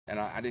and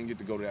I didn't get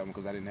to go to that one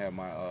because I didn't have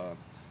my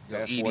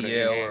passport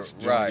enhanced.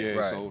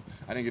 Right. So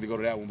I didn't get to go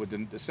to that one. But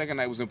the second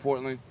night was in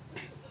Portland.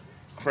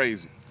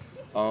 Crazy.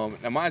 Now,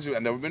 mind you,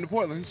 I've never been to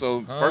Portland,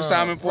 so first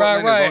time in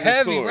Portland is on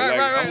this tour.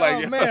 I'm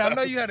like, oh, man, I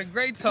know you had a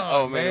great time.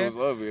 Oh, man, it was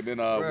lovely. And then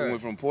we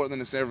went from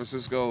Portland to San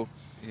Francisco.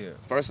 Yeah.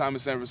 First time in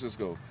San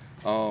Francisco.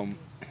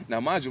 Now,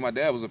 mind you, my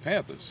dad was a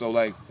Panther, so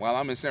like while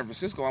I'm in San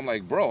Francisco, I'm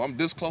like, bro, I'm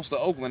this close to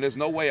Oakland. There's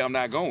no way I'm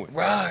not going.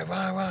 Right.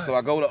 So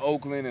I go to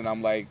Oakland, and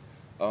I'm like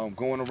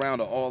going around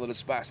to all of the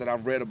spots that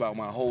I've read about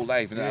my whole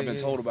life, and I've been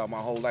told about my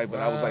whole life. But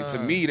I was like, to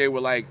me, they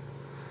were like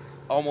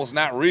almost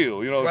not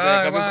real. You know what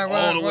I'm saying? Because it's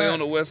all the way on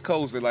the West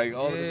Coast, and like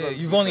all this other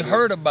you've only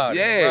heard about it.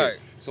 Yeah. Right.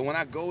 So when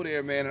I go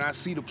there, man, and I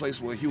see the place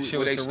where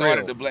they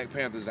started the Black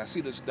Panthers, I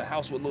see the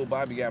house where Lil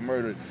Bobby got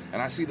murdered, and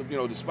I see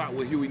the spot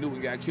where Huey Newton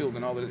got killed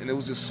and all that, and it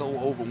was just so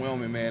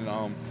overwhelming, man.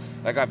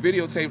 Like I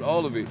videotaped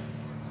all of it,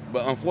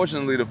 but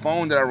unfortunately the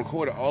phone that I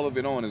recorded all of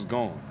it on is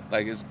gone.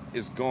 Like it's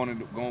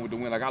gone with the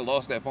wind. Like I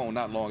lost that phone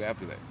not long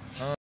after that.